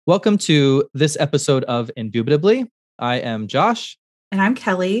Welcome to this episode of Indubitably. I am Josh. And I'm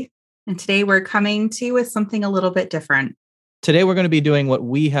Kelly. And today we're coming to you with something a little bit different. Today we're going to be doing what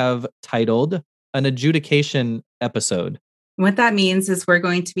we have titled an adjudication episode. What that means is we're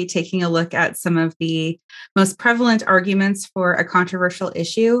going to be taking a look at some of the most prevalent arguments for a controversial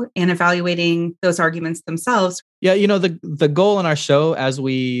issue and evaluating those arguments themselves. Yeah, the goal on our show, as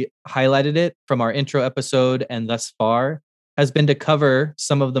we highlighted it from our intro episode and thus far, has been to cover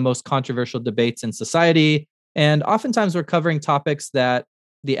some of the most controversial debates in society. And oftentimes we're covering topics that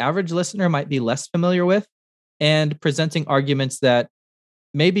the average listener might be less familiar with and presenting arguments that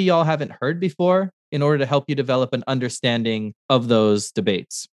maybe y'all haven't heard before in order to help you develop an understanding of those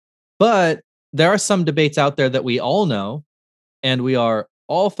debates. But there are some debates out there that we all know, and we are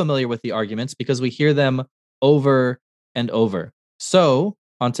all familiar with the arguments because we hear them over and over. So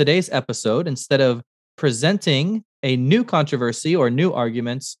on today's episode, instead of presenting a new controversy or new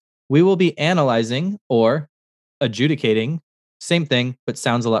arguments, we will be analyzing or adjudicating, same thing, but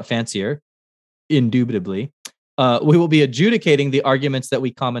sounds a lot fancier, indubitably. We will be adjudicating the arguments that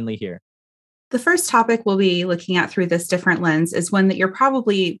we commonly hear. The first topic we'll be looking at through this different lens is one that you're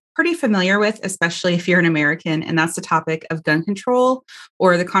probably pretty familiar with, especially if you're an American, and that's the topic of gun control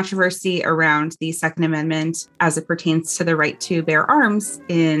or the controversy around the Second Amendment as it pertains to the right to bear arms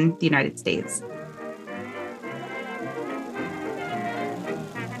in the United States.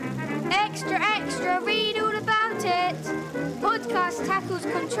 Extra, read all about it. Podcast tackles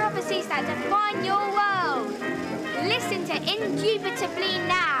controversies that define your world. Listen to Indubitably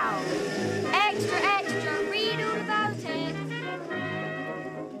now. Extra, read all about it.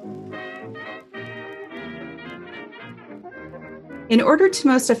 In order to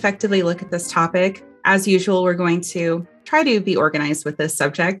most effectively look at this topic, as usual, we're going to try to be organized with this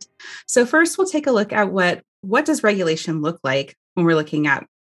subject. So first, we'll take a look at what does regulation look like when we're looking at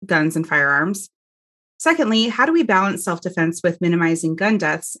guns and firearms. Secondly, how do we balance self-defense with minimizing gun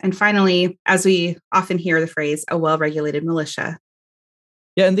deaths? And finally, as we often hear the phrase, a well-regulated militia.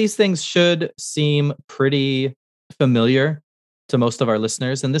 Yeah, and these things should seem pretty familiar to most of our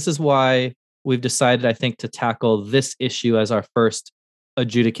listeners. And this is why we've decided, I think, to tackle this issue as our first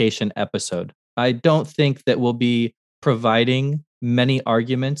adjudication episode. I don't think that we'll be providing many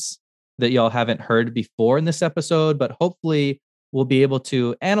arguments that y'all haven't heard before in this episode, but hopefully we'll be able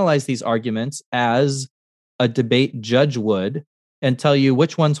to analyze these arguments as a debate judge would and tell you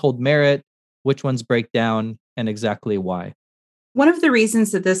which ones hold merit, which ones break down, and exactly why. One of the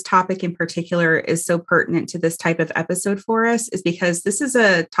reasons that this topic in particular is so pertinent to this type of episode for us is because this is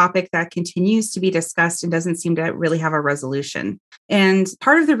a topic that continues to be discussed and doesn't seem to really have a resolution. And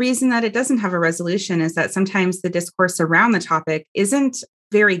part of the reason that it doesn't have a resolution is that sometimes the discourse around the topic isn't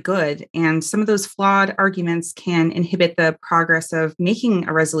very good. And some of those flawed arguments can inhibit the progress of making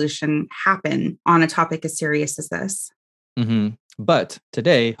a resolution happen on a topic as serious as this. Mm-hmm. But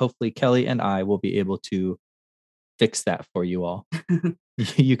today, hopefully, Kelly and I will be able to fix that for you all.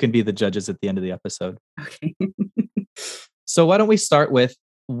 You can be the judges at the end of the episode. Okay. So why don't we start with,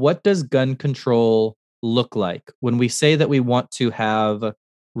 what does gun control look like when we say that we want to have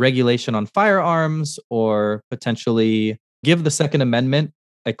regulation on firearms or potentially give the Second Amendment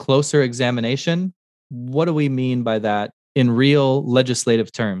a closer examination? What do we mean by that in real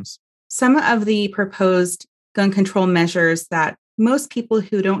legislative terms? Some of the proposed gun control measures that most people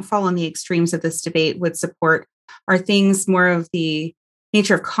who don't fall on the extremes of this debate would support are things more of the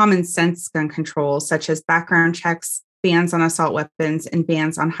nature of common sense gun control, such as background checks, bans on assault weapons, and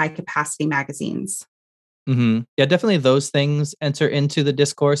bans on high capacity magazines. Mm-hmm. Yeah, definitely those things enter into the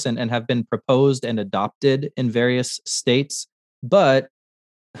discourse and have been proposed and adopted in various states. But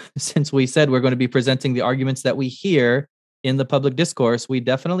since we said we're going to be presenting the arguments that we hear in the public discourse, we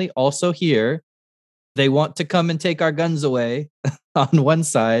definitely also hear they want to come and take our guns away on one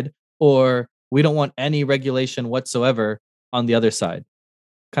side, or we don't want any regulation whatsoever on the other side.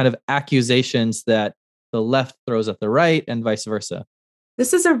 Kind of accusations that the left throws at the right and vice versa.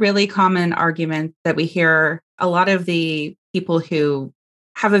 This is a really common argument that we hear. A lot of the people who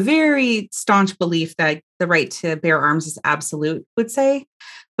have a very staunch belief that the right to bear arms is absolute would say.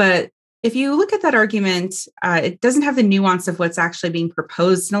 But if you look at that argument, it doesn't have the nuance of what's actually being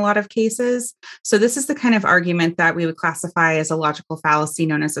proposed in a lot of cases. So this is the kind of argument that we would classify as a logical fallacy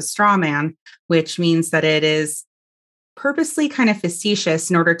known as a straw man, which means that it is purposely kind of facetious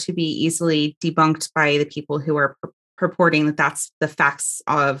in order to be easily debunked by the people who are purporting that that's the facts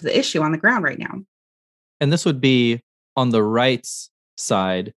of the issue on the ground right now. And this would be on the right's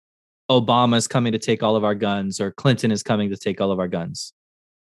side. Obama is coming to take all of our guns, or Clinton is coming to take all of our guns.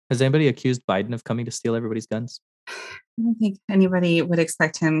 Has anybody accused Biden of coming to steal everybody's guns? I don't think anybody would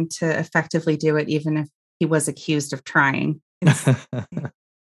expect him to effectively do it, even if he was accused of trying.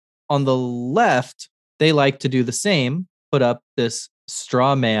 On the left, they like to do the same, put up this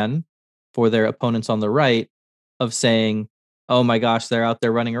straw man for their opponents on the right of saying, oh my gosh, they're out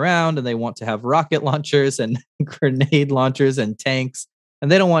there running around and they want to have rocket launchers and grenade launchers and tanks,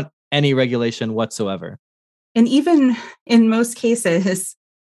 and they don't want any regulation whatsoever. And even in most cases,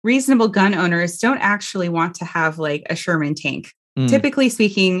 reasonable gun owners don't actually want to have like a Sherman tank. Typically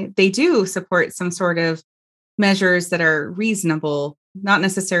speaking, they do support some sort of measures that are reasonable, not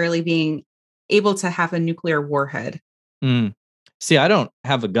necessarily being able to have a nuclear warhead. See, I don't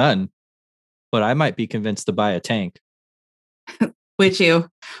have a gun, but I might be convinced to buy a tank. Would you?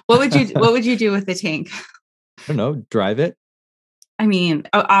 What would you do with the tank? I don't know, drive it. I mean,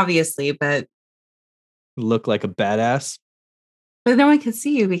 obviously, but look like a badass. But no one could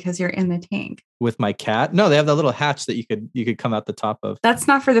see you because you're in the tank. With my cat? No, they have that little hatch that you could come out the top of. That's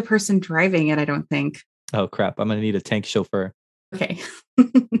not for the person driving it, I don't think. Oh crap, I'm gonna need a tank chauffeur. Okay.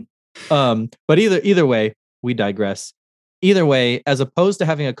 But either way, we digress. Either way, as opposed to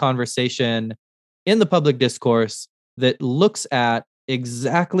having a conversation in the public discourse that looks at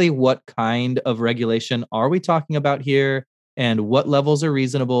exactly what kind of regulation are we talking about here and what levels are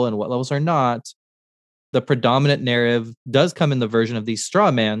reasonable and what levels are not, the predominant narrative does come in the version of these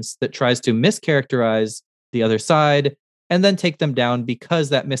straw mans that tries to mischaracterize the other side and then take them down because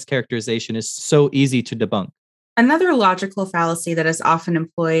that mischaracterization is so easy to debunk. Another logical fallacy that is often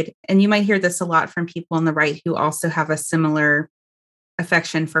employed, and you might hear this a lot from people on the right who also have a similar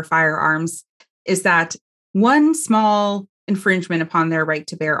affection for firearms, is that one small infringement upon their right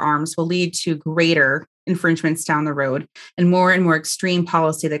to bear arms will lead to greater infringements down the road and more extreme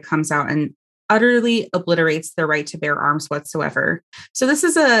policy that comes out and utterly obliterates their right to bear arms whatsoever. So this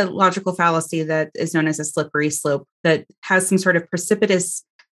is a logical fallacy that is known as a slippery slope that has some sort of precipitous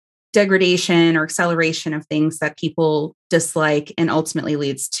degradation or acceleration of things that people dislike and ultimately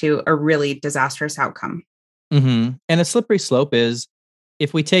leads to a really disastrous outcome. And a slippery slope is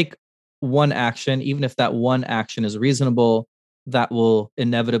if we take one action, even if that one action is reasonable, that will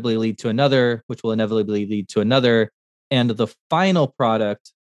inevitably lead to another, which will inevitably lead to another. And the final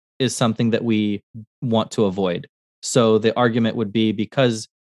product is something that we want to avoid. So the argument would be because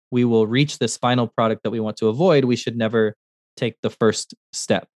we will reach this final product that we want to avoid, we should never take the first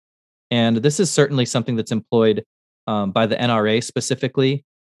step. And this is certainly something that's employed by the NRA specifically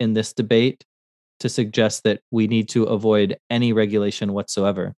in this debate to suggest that we need to avoid any regulation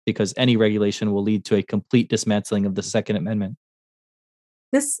whatsoever, because any regulation will lead to a complete dismantling of the Second Amendment.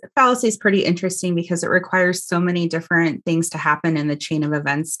 This fallacy is pretty interesting because it requires so many different things to happen in the chain of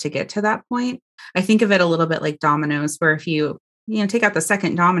events to get to that point. I think of it a little bit like dominoes, where if you take out the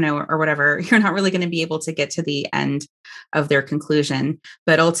second domino or whatever, you're not really going to be able to get to the end of their conclusion.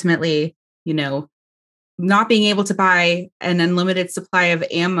 But ultimately, not being able to buy an unlimited supply of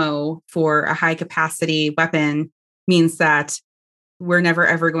ammo for a high capacity weapon means that we're never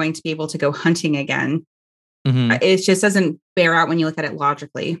ever going to be able to go hunting again. It just doesn't bear out when you look at it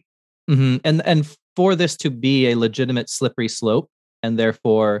logically. And for this to be a legitimate slippery slope and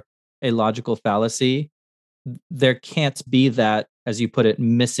therefore a logical fallacy, there can't be that, as you put it,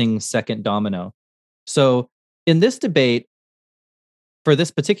 missing second domino. So in this debate, for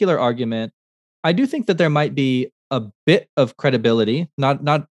this particular argument, I do think that there might be a bit of credibility,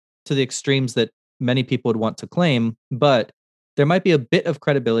 not to the extremes that many people would want to claim, but there might be a bit of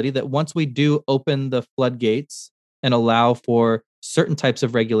credibility that once we do open the floodgates and allow for certain types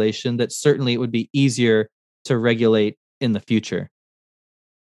of regulation, that certainly it would be easier to regulate in the future.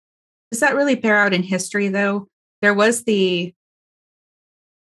 Does that really bear out in history, though? There was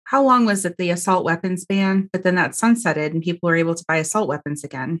how long was it, the assault weapons ban? But then that sunsetted and people were able to buy assault weapons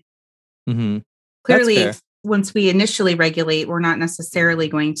again. Clearly, once we initially regulate, we're not necessarily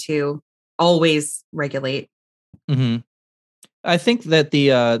going to always regulate. I think that the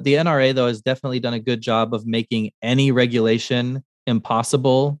NRA, though, has definitely done a good job of making any regulation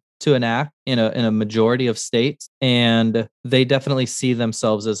impossible to enact in a majority of states. And they definitely see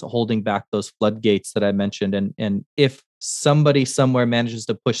themselves as holding back those floodgates that I mentioned. And if somebody somewhere manages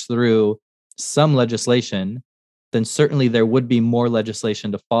to push through some legislation, then certainly there would be more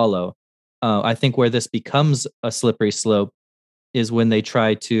legislation to follow. I think where this becomes a slippery slope is when they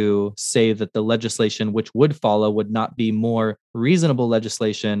try to say that the legislation which would follow would not be more reasonable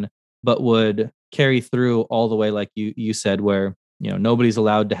legislation, but would carry through all the way, like you said, where nobody's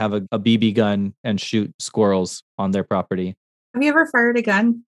allowed to have a BB gun and shoot squirrels on their property. Have you ever fired a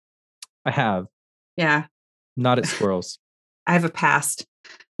gun? I have. Yeah. Not at squirrels. I have a past.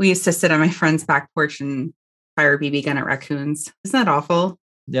 We used to sit on my friend's back porch and fire a BB gun at raccoons. Isn't that awful?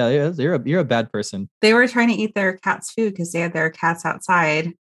 Yeah, you're a bad person. They were trying to eat their cat's food because they had their cats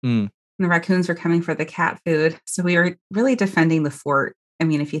outside. Mm. And the raccoons were coming for the cat food. So we were really defending the fort. I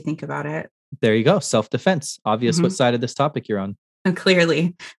mean, if you think about it. There you go. Self-defense. Obvious what side of this topic you're on. And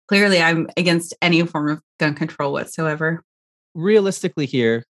clearly I'm against any form of gun control whatsoever. Realistically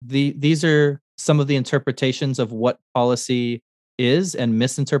here, these are some of the interpretations of what policy is and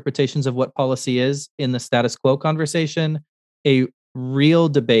misinterpretations of what policy is in the status quo conversation. A real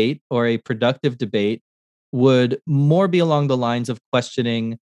debate or a productive debate would more be along the lines of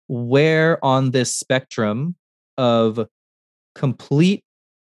questioning where on this spectrum of complete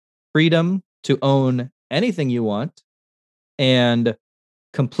freedom to own anything you want and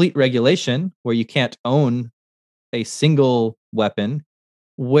complete regulation where you can't own a single weapon,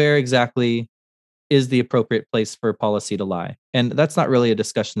 where exactly is the appropriate place for policy to lie? And that's not really a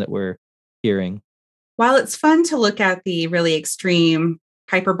discussion that we're hearing. While it's fun to look at the really extreme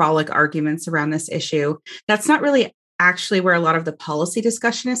hyperbolic arguments around this issue, that's not really actually where a lot of the policy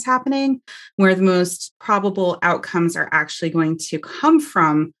discussion is happening, where the most probable outcomes are actually going to come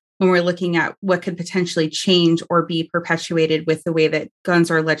from when we're looking at what could potentially change or be perpetuated with the way that guns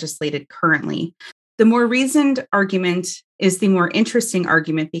are legislated currently. The more reasoned argument is the more interesting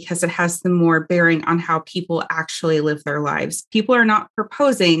argument because it has the more bearing on how people actually live their lives. People are not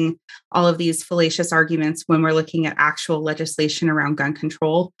proposing all of these fallacious arguments when we're looking at actual legislation around gun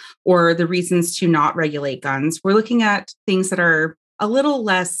control or the reasons to not regulate guns. We're looking at things that are a little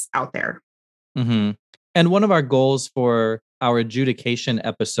less out there. Mm-hmm. And one of our goals for our adjudication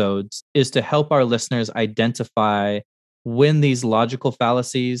episodes is to help our listeners identify when these logical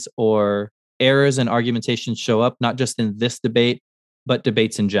fallacies or errors in argumentation show up, not just in this debate, but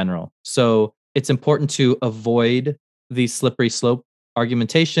debates in general. So it's important to avoid the slippery slope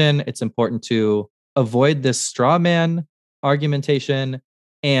argumentation. It's important to avoid this straw man argumentation.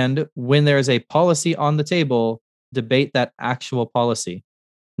 And when there is a policy on the table, debate that actual policy,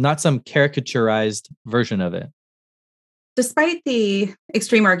 not some caricaturized version of it. Despite the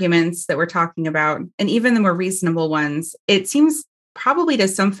extreme arguments that we're talking about, and even the more reasonable ones, it seems probably to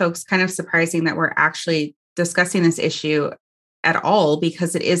some folks kind of surprising that we're actually discussing this issue at all,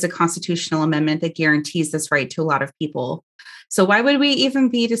 because it is a constitutional amendment that guarantees this right to a lot of people. So why would we even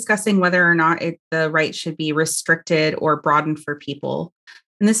be discussing whether or not the right should be restricted or broadened for people?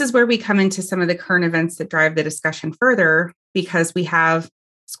 And this is where we come into some of the current events that drive the discussion further, because we have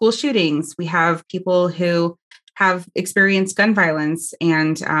school shootings, we have people who have experienced gun violence,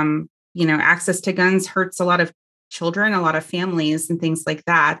 and access to guns hurts a lot of children, a lot of families, and things like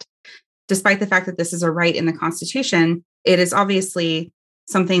that. Despite the fact that this is a right in the Constitution, it is obviously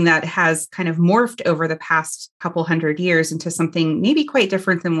something that has kind of morphed over the past couple hundred years into something maybe quite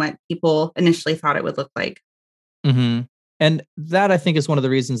different than what people initially thought it would look like. Mm-hmm. And that, I think, is one of the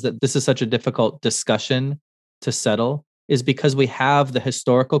reasons that this is such a difficult discussion to settle, is because we have the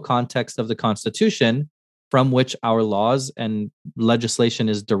historical context of the Constitution from which our laws and legislation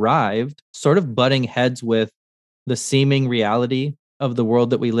is derived, sort of butting heads with the seeming reality of the world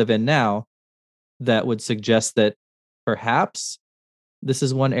that we live in now, that would suggest that perhaps this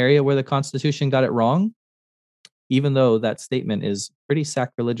is one area where the Constitution got it wrong, even though that statement is pretty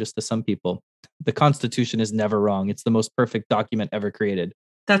sacrilegious to some people. The Constitution is never wrong. It's the most perfect document ever created.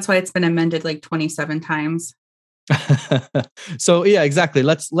 That's why it's been amended like 27 times. So yeah, exactly.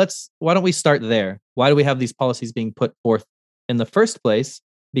 Let's why don't we start there? Why do we have these policies being put forth in the first place?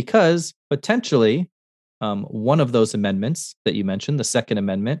 Because potentially one of those amendments that you mentioned, the Second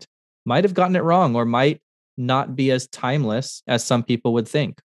Amendment, might have gotten it wrong or might not be as timeless as some people would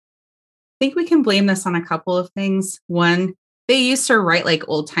think. I think we can blame this on a couple of things. One, they used to write like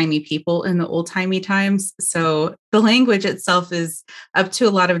old-timey people in the old-timey times. So the language itself is up to a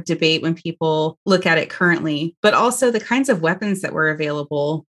lot of debate when people look at it currently. But also the kinds of weapons that were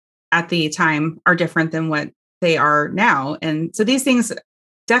available at the time are different than what they are now. And so these things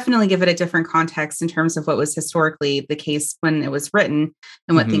definitely give it a different context in terms of what was historically the case when it was written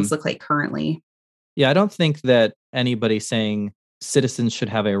and what things look like currently. Yeah, I don't think that anybody saying citizens should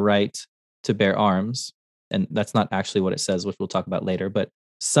have a right to bear arms, and that's not actually what it says, which we'll talk about later, but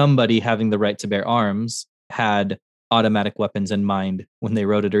somebody having the right to bear arms had automatic weapons in mind when they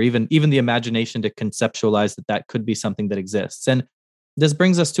wrote it, or even the imagination to conceptualize that could be something that exists. And this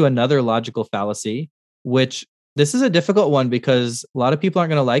brings us to another logical fallacy, which this is a difficult one because a lot of people aren't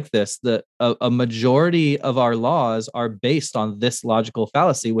going to like this. A majority of our laws are based on this logical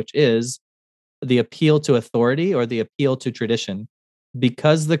fallacy, which is the appeal to authority or the appeal to tradition.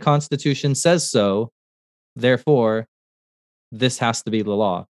 Because the Constitution says so, therefore, this has to be the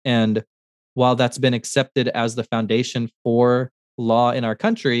law. And while that's been accepted as the foundation for law in our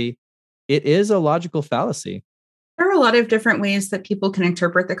country, it is a logical fallacy. There are a lot of different ways that people can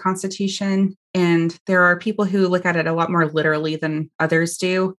interpret the Constitution, and there are people who look at it a lot more literally than others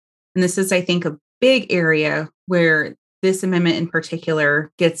do. And this is, I think, a big area where this amendment in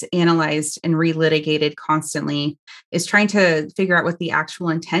particular gets analyzed and relitigated constantly, is trying to figure out what the actual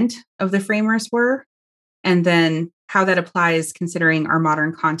intent of the framers were, and then how that applies considering our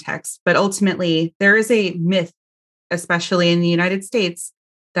modern context. But ultimately, there is a myth, especially in the United States,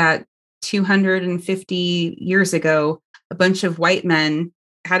 that 250 years ago, a bunch of white men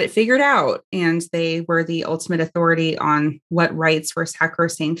had it figured out, and they were the ultimate authority on what rights were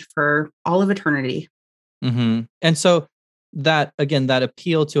sacrosanct for all of eternity. Mm-hmm. And so that, again, that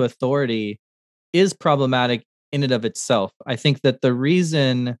appeal to authority is problematic in and of itself. I think that the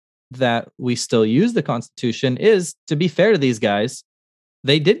reason that we still use the Constitution is, to be fair to these guys,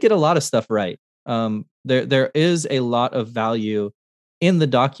 they did get a lot of stuff right. There is a lot of value in the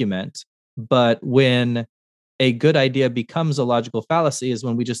document, but when a good idea becomes a logical fallacy is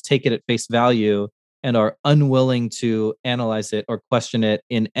when we just take it at face value and are unwilling to analyze it or question it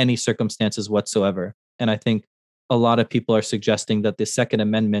in any circumstances whatsoever. And I think a lot of people are suggesting that the Second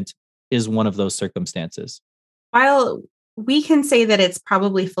Amendment is one of those circumstances. While we can say that it's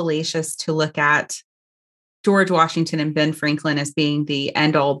probably fallacious to look at George Washington and Ben Franklin as being the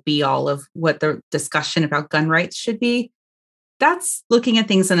end-all be-all of what the discussion about gun rights should be, that's looking at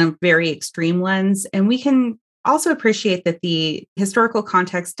things in a very extreme lens. And we can also appreciate that the historical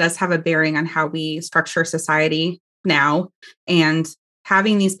context does have a bearing on how we structure society now. And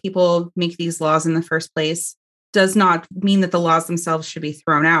having these people make these laws in the first place does not mean that the laws themselves should be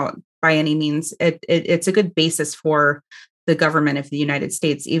thrown out by any means. It's a good basis for the government of the United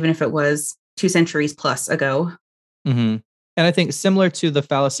States, even if it was 2 centuries plus ago. Mm-hmm. And I think similar to the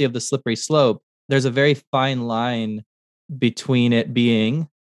fallacy of the slippery slope, there's a very fine line between it being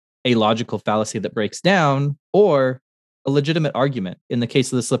a logical fallacy that breaks down or a legitimate argument. In the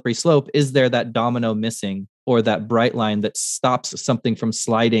case of the slippery slope, is there that domino missing or that bright line that stops something from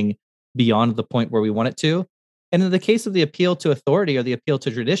sliding beyond the point where we want it to? And in the case of the appeal to authority or the appeal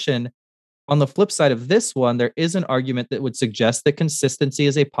to tradition, on the flip side of this one, there is an argument that would suggest that consistency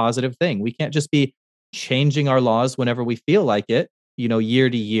is a positive thing. We can't just be changing our laws whenever we feel like it, year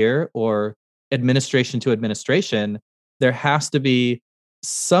to year or administration to administration. There has to be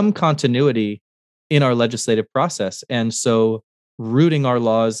some continuity in our legislative process. And so rooting our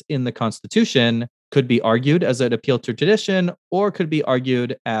laws in the Constitution could be argued as an appeal to tradition, or could be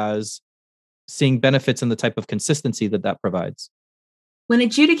argued as seeing benefits in the type of consistency that provides. When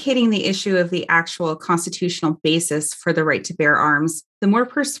adjudicating the issue of the actual constitutional basis for the right to bear arms, the more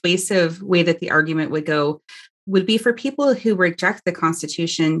persuasive way that the argument would go would be for people who reject the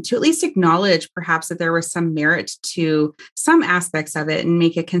Constitution to at least acknowledge perhaps that there was some merit to some aspects of it and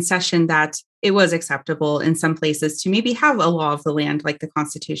make a concession that it was acceptable in some places to maybe have a law of the land like the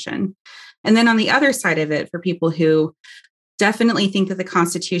Constitution. And then on the other side of it, for people who definitely think that the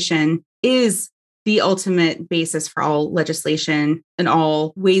Constitution is the ultimate basis for all legislation and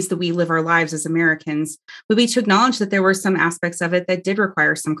all ways that we live our lives as Americans, would be to acknowledge that there were some aspects of it that did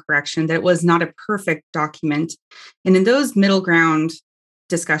require some correction, that it was not a perfect document. And in those middle ground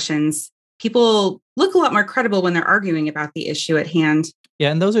discussions, people look a lot more credible when they're arguing about the issue at hand.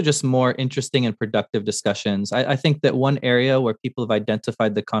 Yeah, and those are just more interesting and productive discussions. I think that one area where people have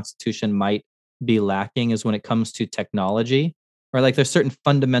identified the Constitution might be lacking is when it comes to technology. Right, like there's certain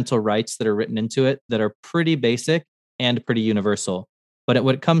fundamental rights that are written into it that are pretty basic and pretty universal. But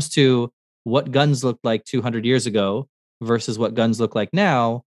when it comes to what guns looked like 200 years ago versus what guns look like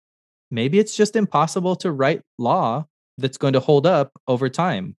now, maybe it's just impossible to write law that's going to hold up over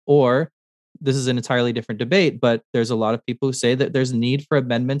time. Or this is an entirely different debate, but there's a lot of people who say that there's need for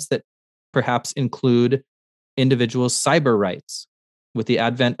amendments that perhaps include individuals' cyber rights with the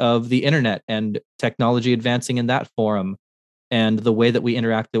advent of the internet and technology advancing in that forum. And the way that we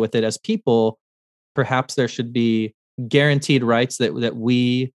interact with it as people, perhaps there should be guaranteed rights that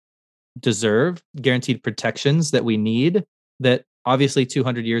we deserve, guaranteed protections that we need, that obviously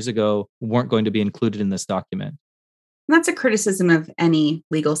 200 years ago weren't going to be included in this document. And that's a criticism of any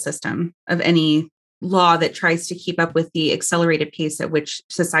legal system, of any law that tries to keep up with the accelerated pace at which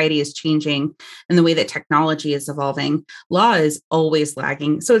society is changing and the way that technology is evolving. Law is always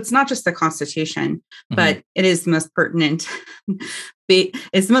lagging. So it's not just the Constitution, but it is the most pertinent.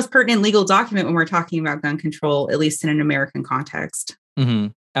 It's the most pertinent legal document when we're talking about gun control, at least in an American context. Mm-hmm.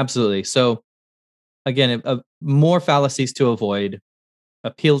 Absolutely. So again, more fallacies to avoid,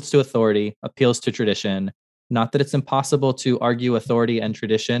 appeals to authority, appeals to tradition. Not that it's impossible to argue authority and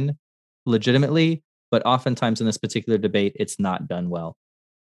tradition legitimately, but oftentimes in this particular debate, it's not done well.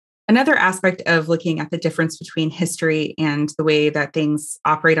 Another aspect of looking at the difference between history and the way that things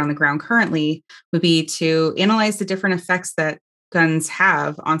operate on the ground currently would be to analyze the different effects that guns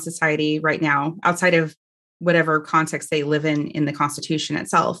have on society right now, outside of whatever context they live in the Constitution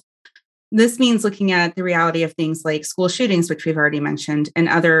itself. This means looking at the reality of things like school shootings, which we've already mentioned, and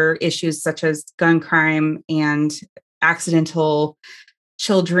other issues such as gun crime and accidental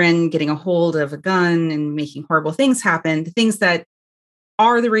children getting a hold of a gun and making horrible things happen, the things that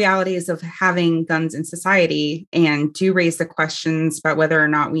are the realities of having guns in society, and do raise the questions about whether or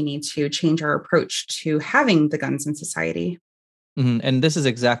not we need to change our approach to having the guns in society. And this is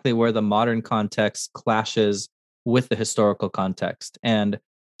exactly where the modern context clashes with the historical context. And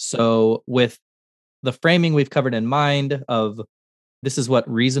so with the framing we've covered in mind of this is what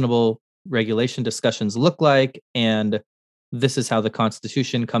reasonable regulation discussions look like, and this is how the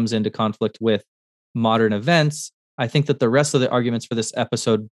Constitution comes into conflict with modern events, I think that the rest of the arguments for this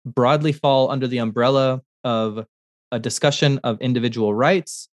episode broadly fall under the umbrella of a discussion of individual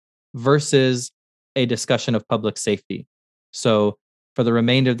rights versus a discussion of public safety. So for the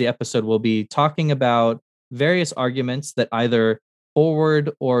remainder of the episode, we'll be talking about various arguments that either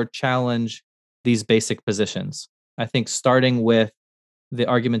forward or challenge these basic positions. I think starting with the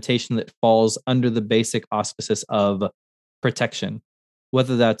argumentation that falls under the basic auspices of protection,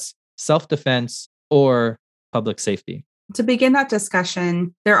 whether that's self-defense or public safety. To begin that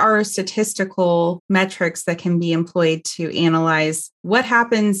discussion, there are statistical metrics that can be employed to analyze what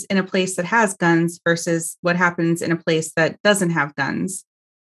happens in a place that has guns versus what happens in a place that doesn't have guns.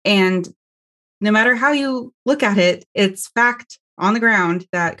 And no matter how you look at it, it's fact on the ground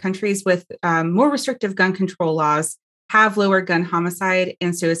that countries with more restrictive gun control laws have lower gun homicide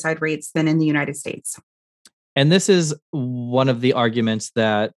and suicide rates than in the United States. And this is one of the arguments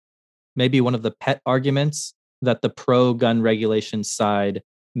that maybe one of the pet arguments that the pro-gun regulation side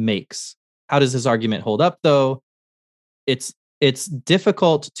makes. How does this argument hold up, though? It's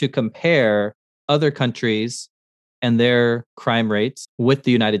difficult to compare other countries and their crime rates with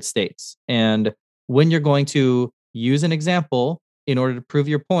the United States. And when you're going to use an example in order to prove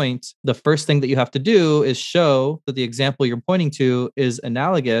your point, the first thing that you have to do is show that the example you're pointing to is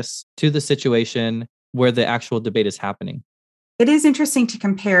analogous to the situation where the actual debate is happening. It is interesting to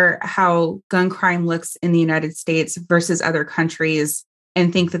compare how gun crime looks in the United States versus other countries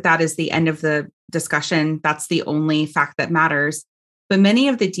and think that that is the end of the discussion. That's the only fact that matters. But many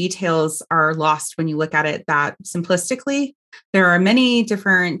of the details are lost when you look at it that simplistically. There are many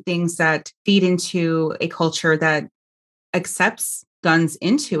different things that feed into a culture that accepts guns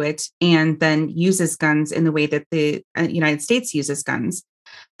into it and then uses guns in the way that the United States uses guns.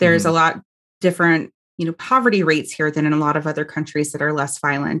 There's a lot different poverty rates here than in a lot of other countries that are less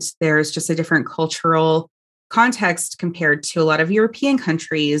violent. There's just a different cultural context compared to a lot of European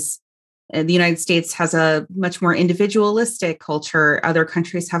countries. The United States has a much more individualistic culture. Other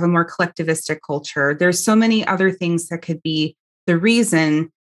countries have a more collectivistic culture. There's so many other things that could be the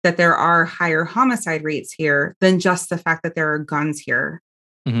reason that there are higher homicide rates here than just the fact that there are guns here.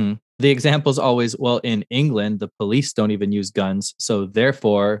 Mm-hmm. The example is always, well, in England, the police don't even use guns. So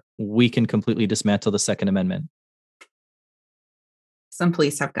therefore, we can completely dismantle the Second Amendment. Some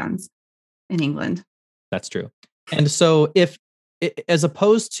police have guns in England. That's true. And so if, as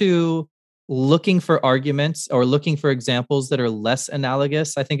opposed to looking for arguments or looking for examples that are less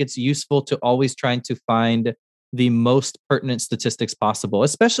analogous, I think it's useful to always trying to find the most pertinent statistics possible,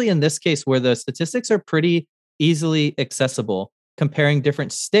 especially in this case where the statistics are pretty easily accessible, comparing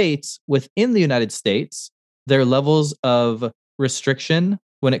different states within the United States, their levels of restriction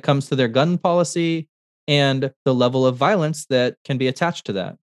when it comes to their gun policy and the level of violence that can be attached to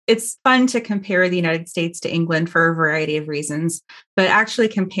that. It's fun to compare the United States to England for a variety of reasons, but actually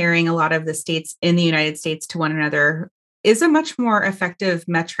comparing a lot of the states in the United States to one another is a much more effective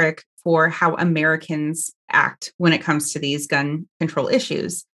metric for how Americans act when it comes to these gun control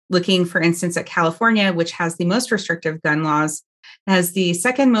issues. Looking, for instance, at California, which has the most restrictive gun laws, has the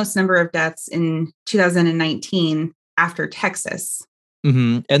second most number of deaths in 2019 after Texas.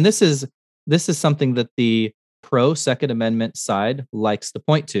 And this is something that the pro-Second Amendment side likes to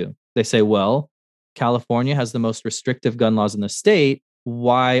point to. They say, well, California has the most restrictive gun laws in the state.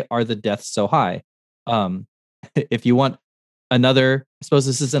 Why are the deaths so high? If you want another, I suppose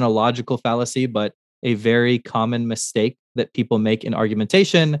this isn't a logical fallacy, but a very common mistake that people make in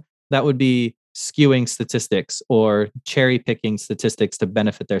argumentation, that would be skewing statistics or cherry picking statistics to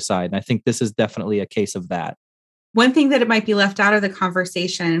benefit their side. And I think this is definitely a case of that. One thing that it might be left out of the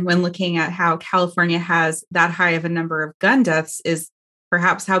conversation when looking at how California has that high of a number of gun deaths is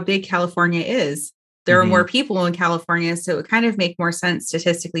perhaps how big California is. There are more people in California, so it would kind of make more sense,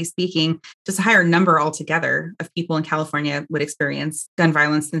 statistically speaking, just a higher number altogether of people in California would experience gun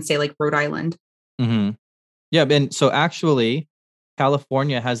violence than, say, like Rhode Island. Mm-hmm. Yeah, and so actually,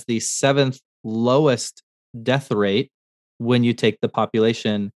 California has the 7th lowest death rate when you take the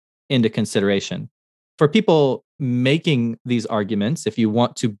population into consideration. For people making these arguments, if you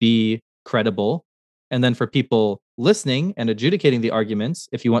want to be credible, and then for people listening and adjudicating the arguments,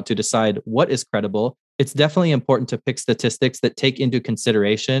 if you want to decide what is credible, it's definitely important to pick statistics that take into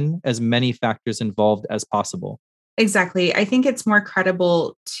consideration as many factors involved as possible. Exactly. I think it's more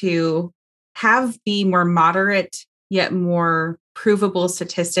credible to have the more moderate yet more provable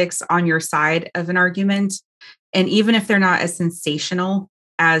statistics on your side of an argument. And even if they're not as sensational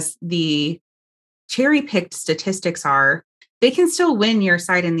as the cherry-picked statistics are, they can still win your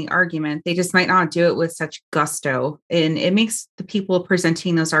side in the argument. They just might not do it with such gusto. And it makes the people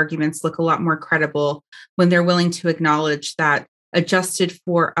presenting those arguments look a lot more credible when they're willing to acknowledge that, adjusted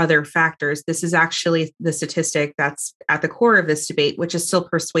for other factors, this is actually the statistic that's at the core of this debate, which is still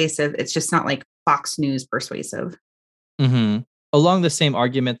persuasive. It's just not like Fox News persuasive. Mm-hmm. Along the same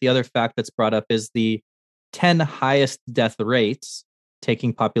argument, the other fact that's brought up is the 10 highest death rates,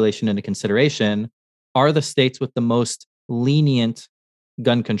 taking population into consideration, are the states with the most lenient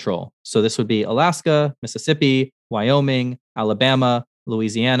gun control. So this would be Alaska, Mississippi, Wyoming, Alabama,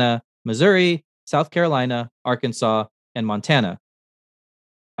 Louisiana, Missouri, South Carolina, Arkansas, and Montana.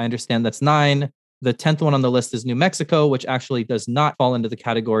 I understand that's 9. The 10th one on the list is New Mexico, which actually does not fall into the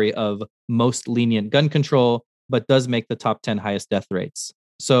category of most lenient gun control, but does make the top 10 highest death rates.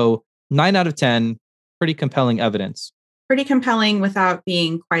 So 9 out of 10, pretty compelling evidence. Pretty compelling without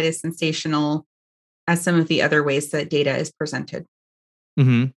being quite as sensational as some of the other ways that data is presented.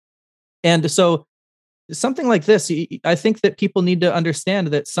 Mm-hmm. And so something like this, I think that people need to understand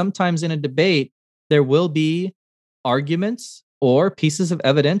that sometimes in a debate, there will be arguments or pieces of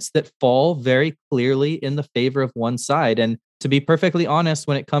evidence that fall very clearly in the favor of one side. And to be perfectly honest,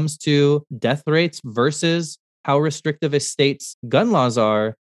 when it comes to death rates versus how restrictive a state's gun laws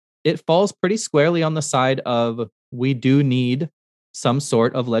are, it falls pretty squarely on the side of we do need some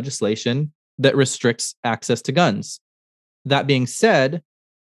sort of legislation that restricts access to guns. That being said,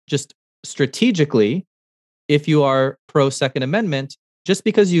 just strategically, if you are pro Second Amendment, just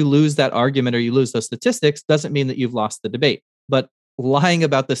because you lose that argument or you lose those statistics doesn't mean that you've lost the debate. But lying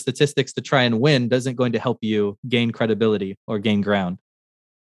about the statistics to try and win doesn't going to help you gain credibility or gain ground.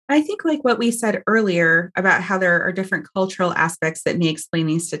 I think like what we said earlier about how there are different cultural aspects that may explain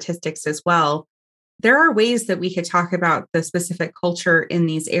these statistics as well. There are ways that we could talk about the specific culture in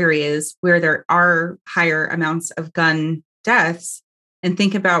these areas where there are higher amounts of gun deaths and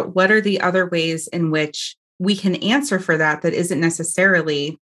think about what are the other ways in which we can answer for that isn't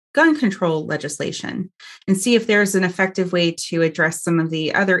necessarily gun control legislation, and see if there's an effective way to address some of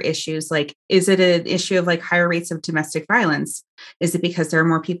the other issues. Like, is it an issue of like higher rates of domestic violence? Is it because there are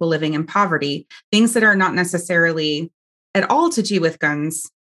more people living in poverty? Things that are not necessarily at all to do with guns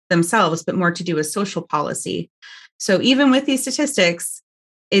themselves, but more to do with social policy. So even with these statistics,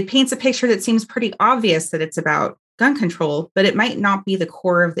 it paints a picture that seems pretty obvious that it's about gun control, but it might not be the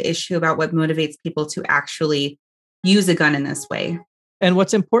core of the issue about what motivates people to actually use a gun in this way. And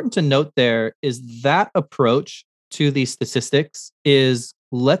what's important to note there is that approach to these statistics is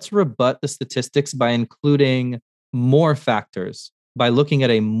let's rebut the statistics by including more factors, by looking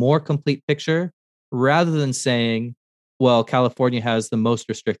at a more complete picture, rather than saying, well, California has the most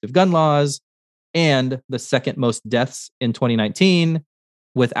restrictive gun laws and the second most deaths in 2019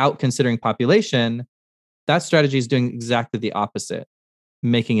 without considering population. That strategy is doing exactly the opposite,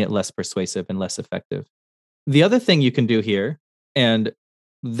 making it less persuasive and less effective. The other thing you can do here, and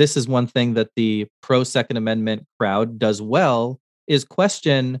this is one thing that the pro Second Amendment crowd does well, is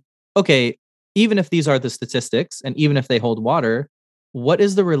question, okay, even if these are the statistics and even if they hold water, what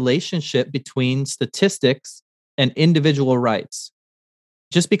is the relationship between statistics and individual rights?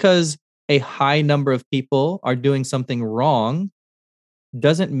 Just because a high number of people are doing something wrong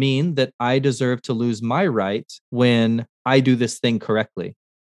doesn't mean that I deserve to lose my right when I do this thing correctly.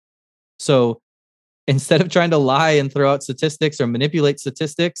 So instead of trying to lie and throw out statistics or manipulate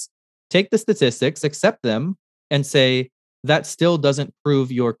statistics, take the statistics, accept them, and say, that still doesn't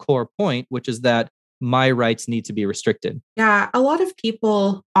prove your core point, which is that my rights need to be restricted. Yeah, a lot of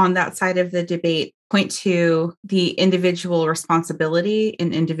people on that side of the debate point to the individual responsibility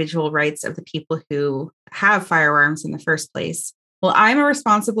and individual rights of the people who have firearms in the first place. Well, I'm a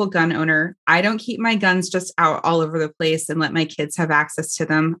responsible gun owner. I don't keep my guns just out all over the place and let my kids have access to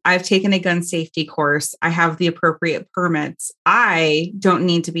them. I've taken a gun safety course. I have the appropriate permits. I don't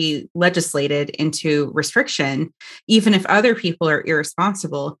need to be legislated into restriction, even if other people are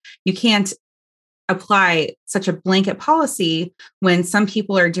irresponsible. You can't apply such a blanket policy when some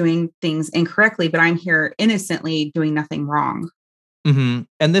people are doing things incorrectly, but I'm here innocently doing nothing wrong. Mm-hmm.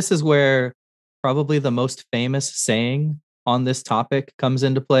 And this is where probably the most famous saying on this topic comes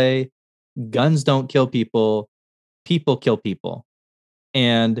into play. Guns don't kill people, people kill people.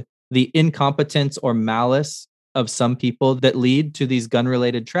 And the incompetence or malice of some people that lead to these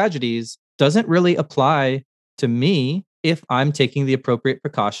gun-related tragedies doesn't really apply to me if I'm taking the appropriate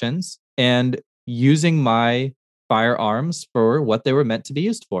precautions and using my firearms for what they were meant to be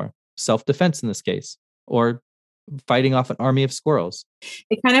used for, self-defense in this case, or fighting off an army of squirrels.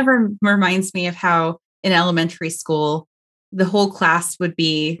 It kind of reminds me of how in elementary school, the whole class would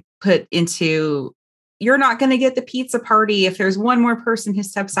be put into, you're not going to get the pizza party if there's one more person who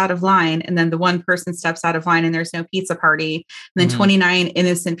steps out of line, and then the one person steps out of line and there's no pizza party. And then 29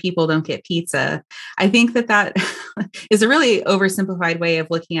 innocent people don't get pizza. I think that is a really oversimplified way of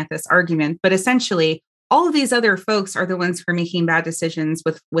looking at this argument. But essentially, all of these other folks are the ones who are making bad decisions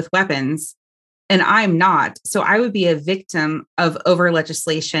with weapons. And I'm not. So I would be a victim of over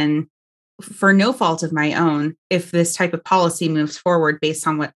legislation for no fault of my own if this type of policy moves forward based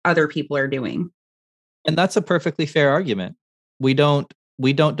on what other people are doing. And that's a perfectly fair argument. We don't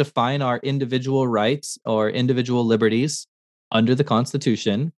define our individual rights or individual liberties under the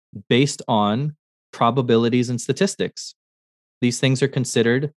Constitution based on probabilities and statistics. These things are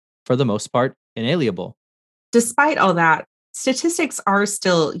considered, for the most part, inalienable. Despite all that, statistics are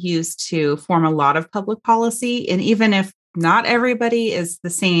still used to form a lot of public policy. And even if not everybody is the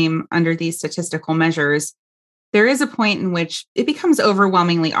same under these statistical measures, there is a point in which it becomes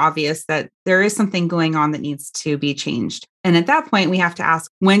overwhelmingly obvious that there is something going on that needs to be changed. And at that point, we have to ask,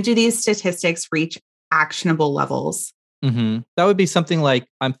 when do these statistics reach actionable levels? Mm-hmm. That would be something like,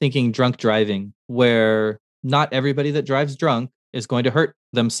 I'm thinking drunk driving, where not everybody that drives drunk is going to hurt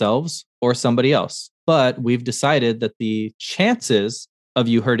themselves or somebody else. But we've decided that the chances of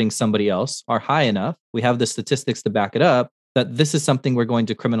you hurting somebody else are high enough, we have the statistics to back it up, that this is something we're going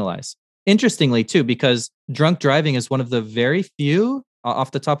to criminalize. Interestingly, too, because drunk driving is one of the very few,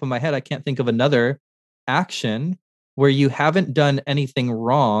 off the top of my head, I can't think of another action where you haven't done anything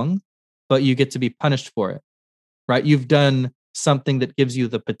wrong, but you get to be punished for it, right? You've done something that gives you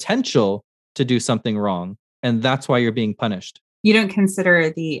the potential to do something wrong, and that's why you're being punished. You don't consider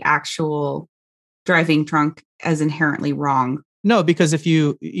the actual driving drunk as inherently wrong. No, because if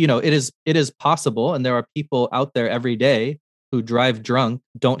it is possible, and there are people out there every day who drive drunk,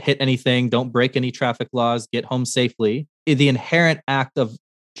 don't hit anything, don't break any traffic laws, get home safely. The inherent act of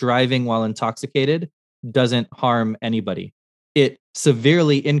driving while intoxicated doesn't harm anybody. It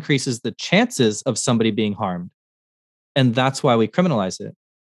severely increases the chances of somebody being harmed. And that's why we criminalize it.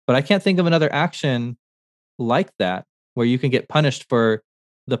 But I can't think of another action like that where you can get punished for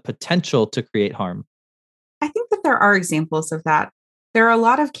the potential to create harm. I think that there are examples of that. There are a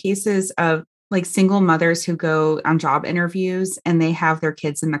lot of cases of like single mothers who go on job interviews and they have their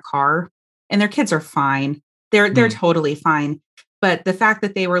kids in the car, and their kids are fine. They're totally fine. But the fact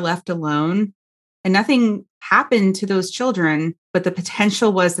that they were left alone and nothing happened to those children, but the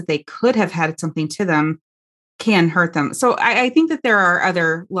potential was that they could have had something to them, can hurt them. So I think that there are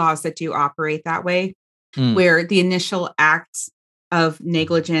other laws that do operate that way, where the initial act of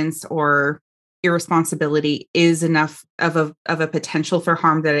negligence or irresponsibility is enough of a potential for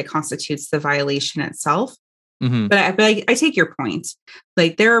harm that it constitutes the violation itself. Mm-hmm. But I take your point.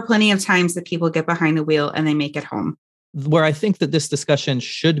 Like, there are plenty of times that people get behind the wheel and they make it home. Where I think that this discussion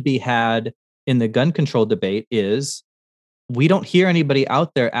should be had in the gun control debate is, we don't hear anybody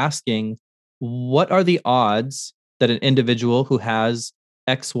out there asking, what are the odds that an individual who has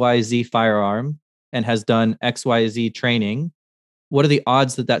XYZ firearm and has done XYZ training, what are the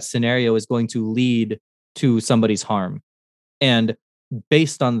odds that that scenario is going to lead to somebody's harm? And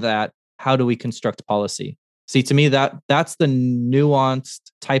based on that, how do we construct policy? See, to me, that's the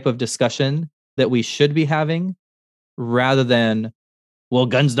nuanced type of discussion that we should be having, rather than, well,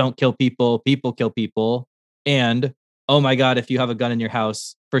 guns don't kill people, people kill people. And, oh my God, if you have a gun in your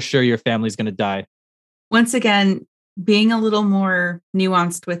house, for sure your family's going to die. Once again, being a little more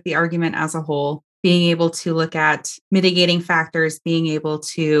nuanced with the argument as a whole, being able to look at mitigating factors, being able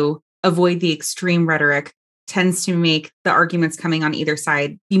to avoid the extreme rhetoric tends to make the arguments coming on either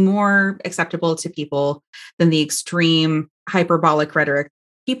side be more acceptable to people than the extreme hyperbolic rhetoric.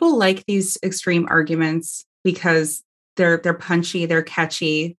 People like these extreme arguments because they're punchy, they're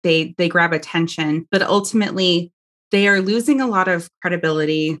catchy, they grab attention, but ultimately they are losing a lot of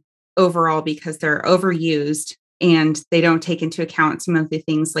credibility overall because they're overused and they don't take into account some of the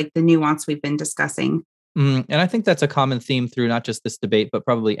things like the nuance we've been discussing. And I think that's a common theme through not just this debate, but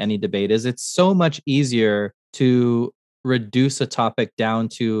probably any debate, is it's so much easier to reduce a topic down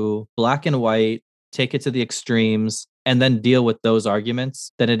to black and white, take it to the extremes, and then deal with those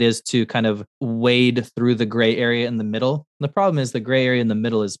arguments than it is to kind of wade through the gray area in the middle. And the problem is the gray area in the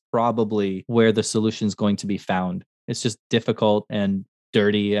middle is probably where the solution is going to be found. It's just difficult and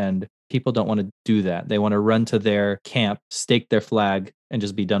dirty, and people don't want to do that. They want to run to their camp, stake their flag, and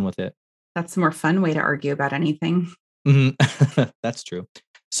just be done with it. That's a more fun way to argue about anything. Mm-hmm. That's true.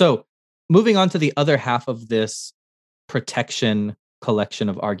 So moving on to the other half of this protection collection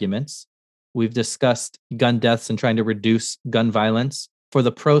of arguments, we've discussed gun deaths and trying to reduce gun violence. For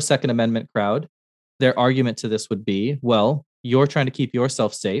the pro-Second Amendment crowd, their argument to this would be, well, you're trying to keep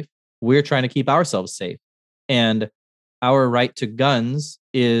yourself safe. We're trying to keep ourselves safe. And our right to guns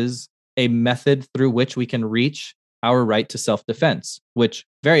is a method through which we can reach our right to self-defense, which,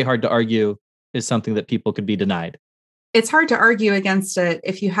 very hard to argue, is something that people could be denied. It's hard to argue against it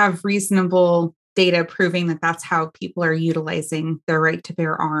if you have reasonable data proving that that's how people are utilizing their right to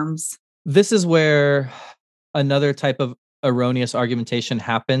bear arms. This is where another type of erroneous argumentation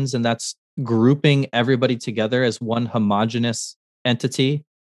happens, and that's grouping everybody together as one homogeneous entity.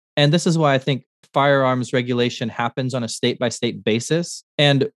 And this is why I think firearms regulation happens on a state-by-state basis,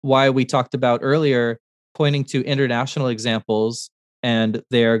 and why we talked about earlier pointing to international examples and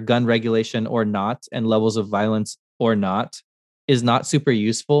their gun regulation or not, and levels of violence or not, is not super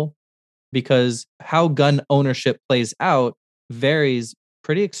useful, because how gun ownership plays out varies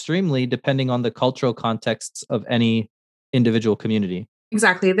pretty extremely depending on the cultural contexts of any individual community.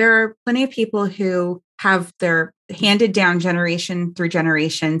 Exactly. There are plenty of people who have their handed down generation through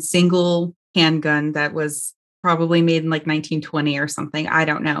generation single handgun that was probably made in like 1920 or something. I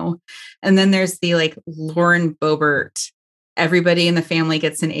don't know. And then there's the like Lauren Boebert, everybody in the family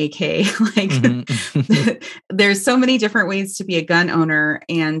gets an AK. There's so many different ways to be a gun owner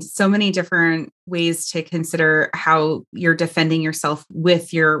and so many different ways to consider how you're defending yourself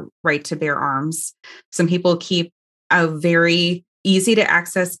with your right to bear arms. Some people keep a very easy to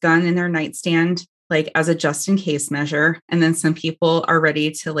access gun in their nightstand, like as a just in case measure. And then some people are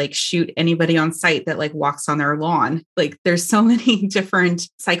ready to like shoot anybody on sight that like walks on their lawn. Like there's so many different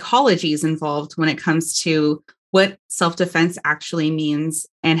psychologies involved when it comes to what self-defense actually means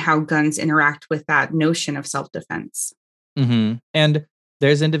and how guns interact with that notion of self-defense. Mm-hmm. And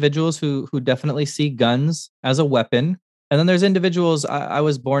there's individuals who definitely see guns as a weapon. And then there's individuals, I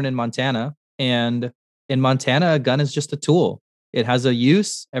was born in Montana, and in Montana, a gun is just a tool. It has a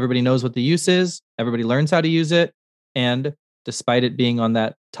use. Everybody knows what the use is. Everybody learns how to use it. And despite it being on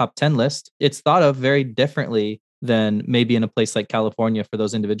that top 10 list, it's thought of very differently than maybe in a place like California for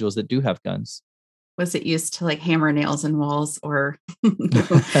those individuals that do have guns. Was it used to like hammer nails in walls, or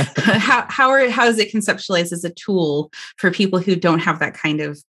how is it conceptualized as a tool for people who don't have that kind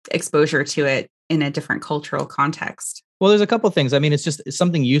of exposure to it in a different cultural context? Well, there's a couple of things. I mean, it's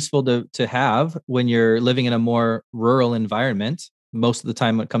something useful to have when you're living in a more rural environment. Most of the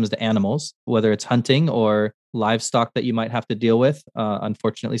time when it comes to animals, whether it's hunting or livestock that you might have to deal with,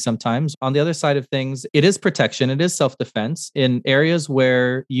 unfortunately, sometimes. On the other side of things, it is protection. It is self-defense in areas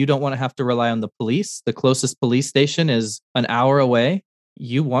where you don't want to have to rely on the police. The closest police station is an hour away.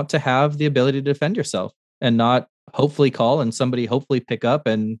 You want to have the ability to defend yourself and not hopefully call and somebody hopefully pick up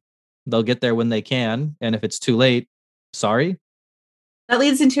and they'll get there when they can. And if it's too late, sorry. That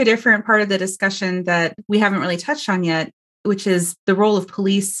leads into a different part of the discussion that we haven't really touched on yet, which is the role of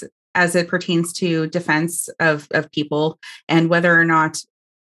police as it pertains to defense of people, and whether or not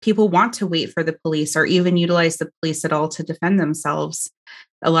people want to wait for the police or even utilize the police at all to defend themselves.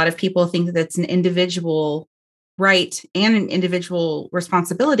 A lot of people think that it's an individual right and an individual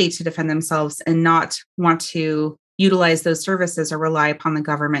responsibility to defend themselves and not want to utilize those services or rely upon the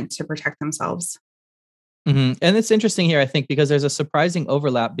government to protect themselves. Mm-hmm. And it's interesting here, I think, because there's a surprising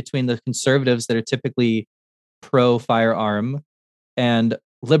overlap between the conservatives that are typically pro-firearm and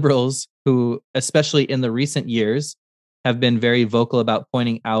liberals who, especially in the recent years, have been very vocal about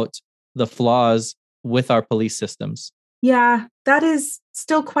pointing out the flaws with our police systems. Yeah, that is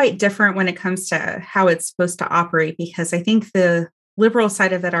still quite different when it comes to how it's supposed to operate, because I think the liberal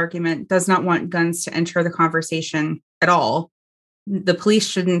side of that argument does not want guns to enter the conversation at all. The police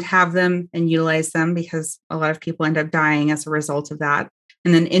shouldn't have them and utilize them because a lot of people end up dying as a result of that.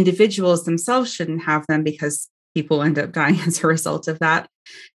 And then individuals themselves shouldn't have them because people end up dying as a result of that.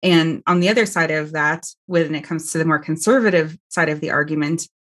 And on the other side of that, when it comes to the more conservative side of the argument,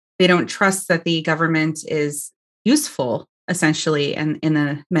 they don't trust that the government is useful, essentially, and in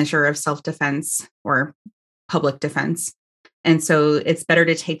a measure of self-defense or public defense. And so it's better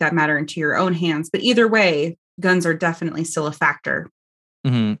to take that matter into your own hands. But either way, guns are definitely still a factor.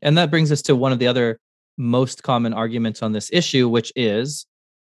 Mm-hmm. And that brings us to one of the other most common arguments on this issue, which is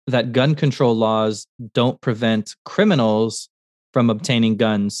that gun control laws don't prevent criminals from obtaining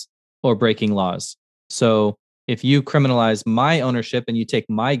guns or breaking laws. So if you criminalize my ownership and you take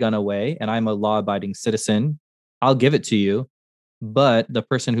my gun away and I'm a law-abiding citizen, I'll give it to you. But the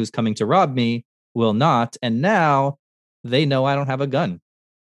person who's coming to rob me will not. And now they know I don't have a gun.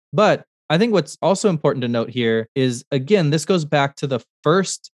 But I think what's also important to note here is, again, this goes back to the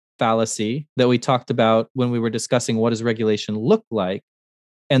first fallacy that we talked about when we were discussing what does regulation look like.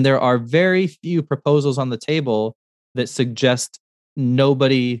 And there are very few proposals on the table that suggest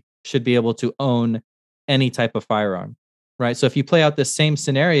nobody should be able to own any type of firearm, right? So if you play out the same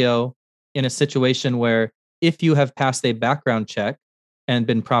scenario in a situation where if you have passed a background check and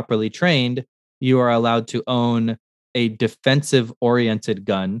been properly trained, you are allowed to own a defensive-oriented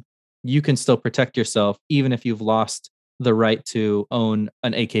gun, you can still protect yourself even if you've lost the right to own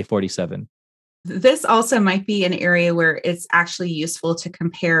an AK-47. This also might be an area where it's actually useful to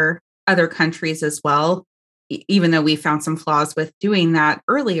compare other countries as well, even though we found some flaws with doing that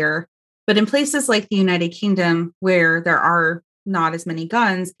earlier. But in places like the United Kingdom, where there are not as many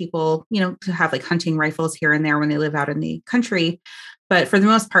guns, people, have like hunting rifles here and there when they live out in the country. But for the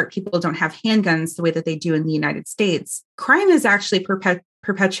most part, people don't have handguns the way that they do in the United States. Crime is actually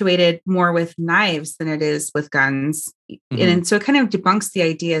perpetuated more with knives than it is with guns. Mm-hmm. And so it kind of debunks the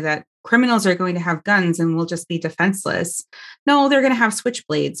idea that criminals are going to have guns and will just be defenseless. No, they're going to have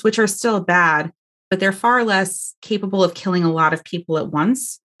switchblades, which are still bad, but they're far less capable of killing a lot of people at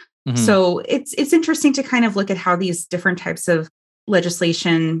once. Mm-hmm. So it's interesting to kind of look at how these different types of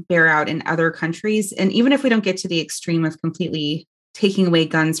legislation bear out in other countries. And even if we don't get to the extreme of completely taking away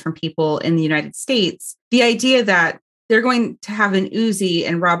guns from people in the United States, the idea that they're going to have an Uzi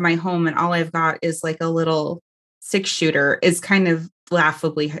and rob my home and all I've got is like a little 6-shooter is kind of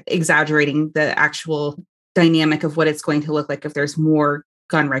laughably exaggerating the actual dynamic of what it's going to look like if there's more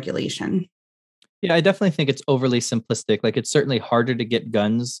gun regulation. Yeah, I definitely think it's overly simplistic. Like, it's certainly harder to get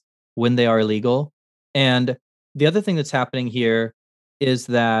guns when they are illegal. And the other thing that's happening here is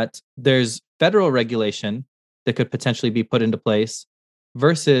that there's federal regulation that could potentially be put into place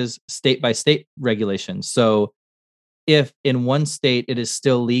versus state by state regulation. So if in one state it is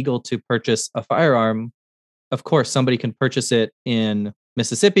still legal to purchase a firearm, of course, somebody can purchase it in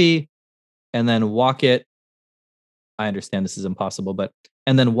Mississippi and then walk it. I understand this is impossible,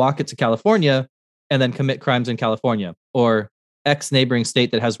 and then walk it to California and then commit crimes in California or X neighboring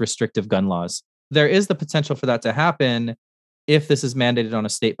state that has restrictive gun laws. There is the potential for that to happen if this is mandated on a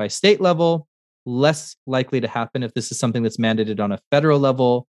state by state level, less likely to happen if this is something that's mandated on a federal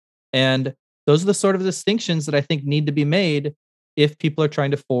level. And those are the sort of distinctions that I think need to be made if people are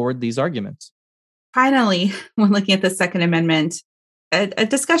trying to forward these arguments. Finally, when looking at the Second Amendment, a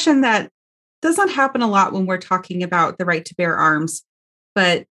discussion that does not happen a lot when we're talking about the right to bear arms,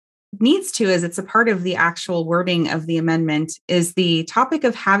 but needs to, as it's a part of the actual wording of the amendment, is the topic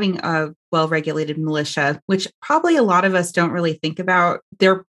of having a well-regulated militia, which probably a lot of us don't really think about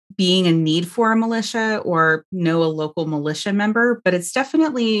there being a need for a militia or know a local militia member, but it's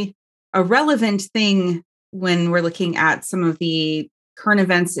definitely a relevant thing when we're looking at some of the current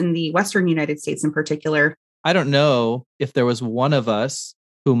events in the Western United States in particular. I don't know if there was one of us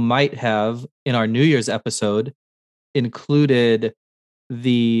who might have, in our New Year's episode, included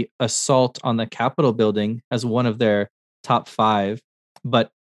the assault on the Capitol building as one of their top 5.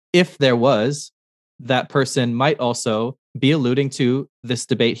 But if there was, that person might also be alluding to this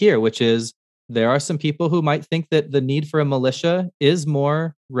debate here, which is there are some people who might think that the need for a militia is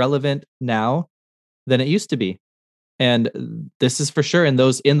more relevant now than it used to be. And this is for sure in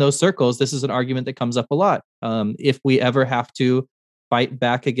those circles, this is an argument that comes up a lot. If we ever have to fight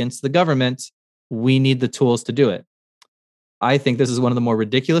back against the government, we need the tools to do it. I think this is one of the more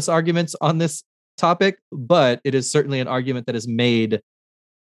ridiculous arguments on this topic, but it is certainly an argument that is made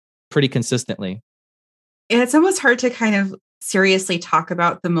pretty consistently. It's almost hard to kind of seriously talk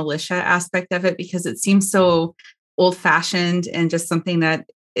about the militia aspect of it because it seems so old-fashioned and just something that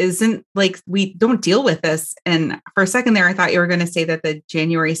isn't like, we don't deal with this. And for a second there, I thought you were going to say that the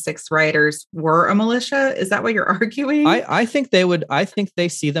January 6th rioters were a militia. Is that what you're arguing? I think they would. I think they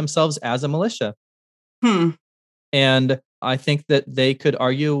see themselves as a militia. And I think that they could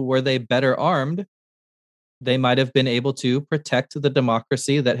argue, were they better armed? they might have been able to protect the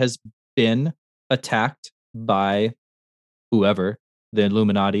democracy that has been attacked by whoever, the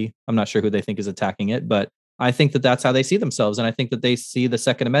Illuminati. I'm not sure who they think is attacking it, but I think that that's how they see themselves. And I think that they see the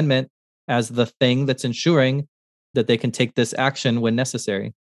Second Amendment as the thing that's ensuring that they can take this action when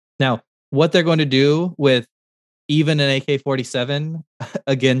necessary. Now, what they're going to do with even an AK-47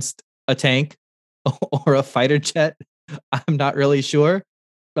 against a tank or a fighter jet, I'm not really sure.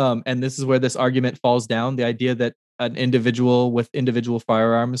 And this is where this argument falls down. The idea that an individual with individual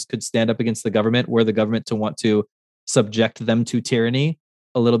firearms could stand up against the government, were the government to want to subject them to tyranny,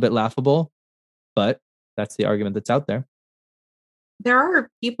 a little bit laughable. But that's the argument that's out there. There are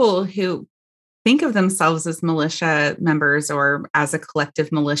people who think of themselves as militia members or as a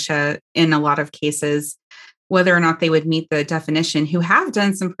collective militia in a lot of cases, whether or not they would meet the definition, who have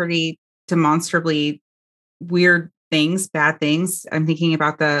done some pretty demonstrably weird things, bad things. I'm thinking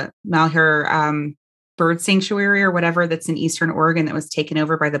about the Malheur bird sanctuary or whatever that's in Eastern Oregon that was taken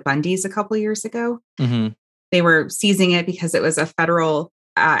over by the Bundys a couple of years ago. Mm-hmm. They were seizing it because it was a federal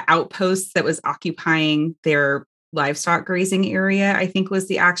outpost that was occupying their livestock grazing area, I think was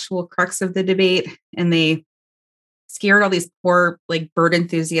the actual crux of the debate. And they scared all these poor, like, bird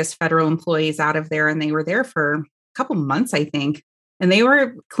enthusiast federal employees out of there. And they were there for a couple months, I think. And they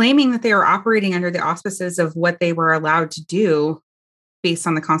were claiming that they were operating under the auspices of what they were allowed to do based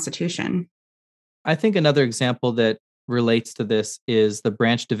on the Constitution. I think another example that relates to this is the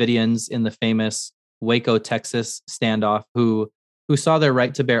Branch Davidians in the famous Waco, Texas standoff, who saw their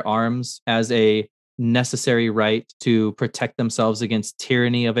right to bear arms as a necessary right to protect themselves against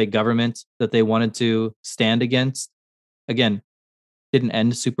tyranny of a government that they wanted to stand against. Again, didn't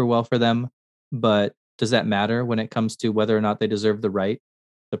end super well for them, but does that matter when it comes to whether or not they deserve the right,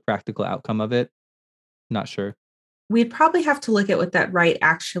 the practical outcome of it? Not sure. We'd probably have to look at what that right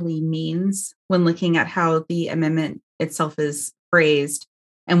actually means when looking at how the amendment itself is phrased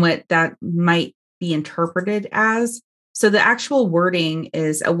and what that might be interpreted as. So the actual wording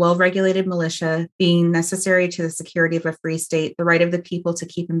is a well-regulated militia being necessary to the security of a free state, the right of the people to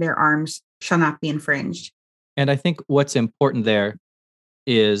keep and bear arms shall not be infringed. And I think what's important there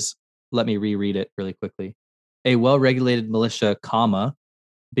is, let me reread it really quickly. A well-regulated militia, comma,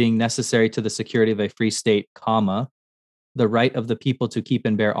 being necessary to the security of a free state, comma, the right of the people to keep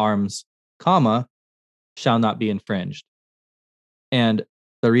and bear arms, comma, shall not be infringed. And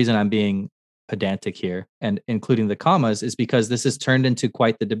the reason I'm being pedantic here and including the commas is because this has turned into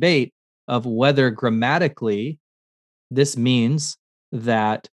quite the debate of whether grammatically this means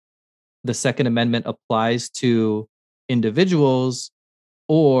that the Second Amendment applies to individuals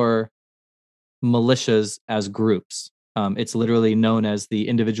or militias as groups. It's literally known as the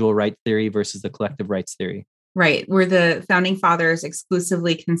individual right theory versus the collective rights theory. Right. Were the founding fathers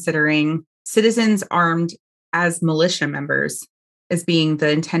exclusively considering citizens armed as militia members as being the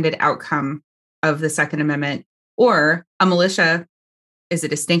intended outcome of the Second Amendment, or a militia is a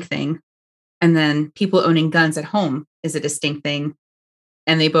distinct thing, and then people owning guns at home is a distinct thing,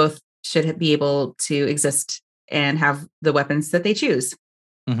 and they both should be able to exist and have the weapons that they choose.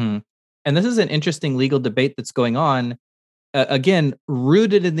 Mm-hmm. And this is an interesting legal debate that's going on, again,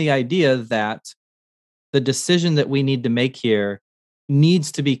 rooted in the idea that the decision that we need to make here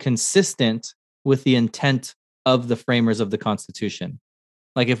needs to be consistent with the intent of the framers of the Constitution.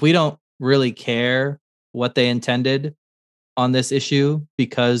 Like, if we don't really care what they intended on this issue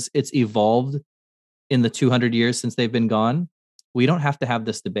because it's evolved in the 200 years since they've been gone, we don't have to have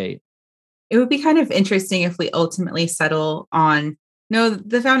this debate. It would be kind of interesting if we ultimately settle on, no,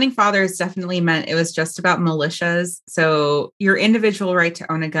 the founding fathers definitely meant it was just about militias. So your individual right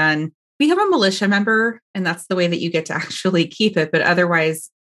to own a gun, become a militia member, and that's the way that you get to actually keep it. But otherwise,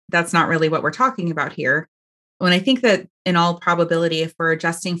 that's not really what we're talking about here. When I think that in all probability, if we're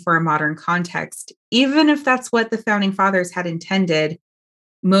adjusting for a modern context, even if that's what the founding fathers had intended,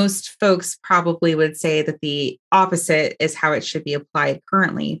 most folks probably would say that the opposite is how it should be applied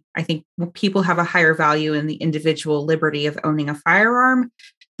currently. I think people have a higher value in the individual liberty of owning a firearm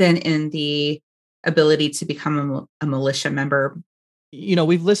than in the ability to become a militia member. You know,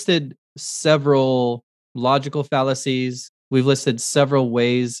 we've listed several logical fallacies. We've listed several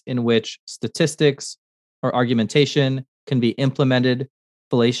ways in which statistics or argumentation can be implemented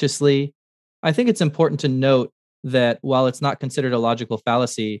fallaciously. I think it's important to note that while it's not considered a logical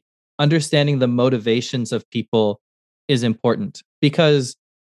fallacy, understanding the motivations of people is important because,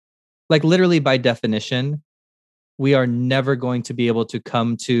 like, literally by definition, we are never going to be able to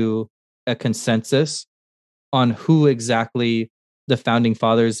come to a consensus on who exactly the founding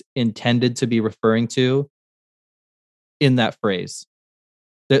fathers intended to be referring to in that phrase.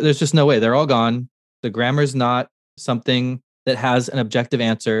 There's just no way. They're all gone. The grammar is not something that has an objective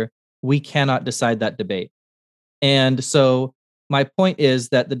answer. We cannot decide that debate. And so my point is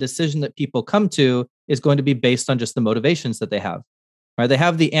that the decision that people come to is going to be based on just the motivations that they have. Right? They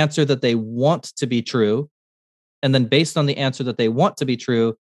have the answer that they want to be true. And then based on the answer that they want to be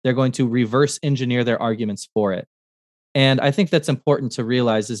true, they're going to reverse engineer their arguments for it. And I think that's important to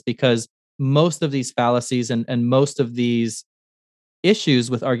realize, is because most of these fallacies and most of these issues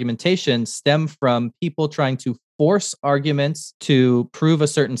with argumentation stem from people trying to force arguments to prove a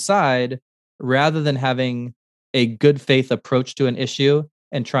certain side rather than having a good faith approach to an issue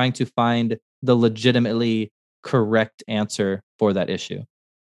and trying to find the legitimately correct answer for that issue.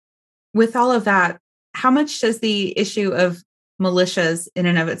 With all of that, how much does the issue of militias in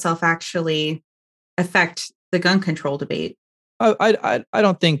and of itself actually affect the gun control debate? I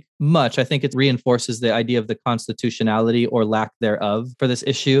don't think much. I think it reinforces the idea of the constitutionality or lack thereof for this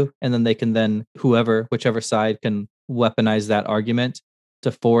issue. And then they can whichever side can weaponize that argument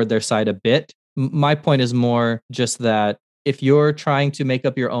to forward their side a bit. My point is more just that if you're trying to make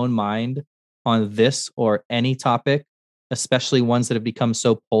up your own mind on this or any topic, especially ones that have become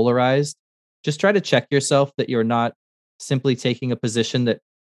so polarized, just try to check yourself that you're not simply taking a position that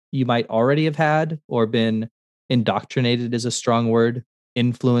you might already have had or been indoctrinated is a strong word,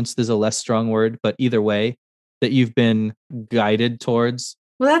 influenced is a less strong word, but either way, that you've been guided towards.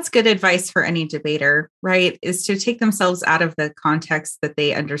 Well, that's good advice for any debater, right? Is to take themselves out of the context that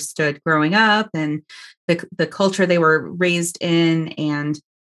they understood growing up and the culture they were raised in, and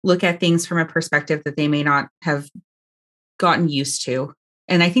look at things from a perspective that they may not have gotten used to.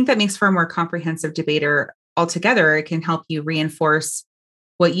 And I think that makes for a more comprehensive debater altogether. It can help you reinforce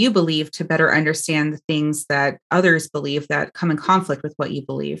what you believe to better understand the things that others believe that come in conflict with what you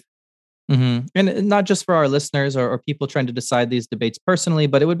believe. Mm-hmm. And not just for our listeners or people trying to decide these debates personally,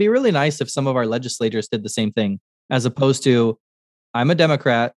 but it would be really nice if some of our legislators did the same thing, as opposed to, I'm a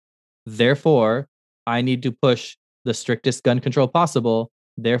Democrat, therefore I need to push the strictest gun control possible.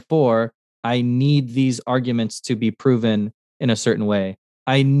 Therefore, I need these arguments to be proven in a certain way.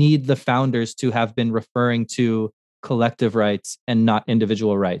 I need the founders to have been referring to collective rights and not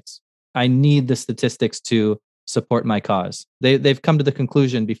individual rights. I need the statistics to support my cause. They've come to the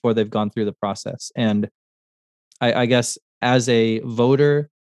conclusion before they've gone through the process. And I guess as a voter,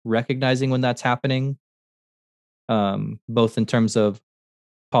 recognizing when that's happening, both in terms of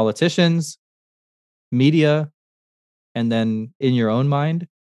politicians, media, and then in your own mind,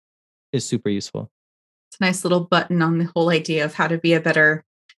 is super useful. It's a nice little button on the whole idea of how to be a better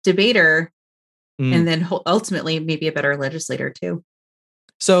debater and then ultimately maybe a better legislator too.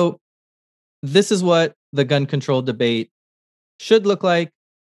 So this is what the gun control debate should look like.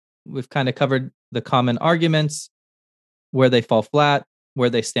 We've kind of covered the common arguments, where they fall flat, where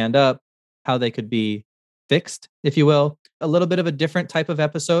they stand up, how they could be fixed, if you will. A little bit of a different type of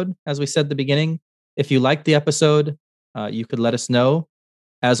episode, as we said at the beginning. If you liked the episode, you could let us know,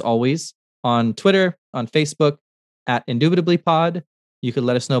 as always, on Twitter, on Facebook, at IndubitablyPod. You could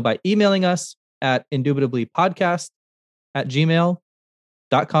let us know by emailing us at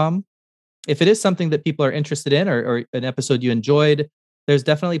indubitablypodcast@gmail.com. If it is something that people are interested in or an episode you enjoyed, there's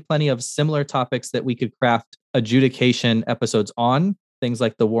definitely plenty of similar topics that we could craft adjudication episodes on. Things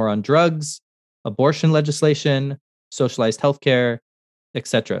like the war on drugs, abortion legislation, socialized healthcare,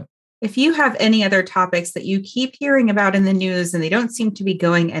 etc. If you have any other topics that you keep hearing about in the news and they don't seem to be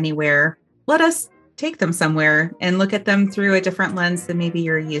going anywhere, let us take them somewhere and look at them through a different lens than maybe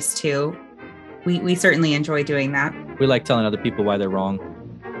you're used to. We certainly enjoy doing that. We like telling other people why they're wrong.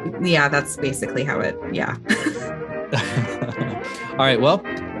 Yeah, that's basically how it, yeah. All right. Well,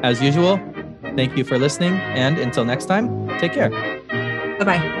 as usual, thank you for listening. And until next time, take care.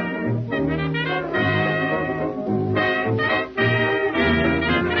 Bye-bye.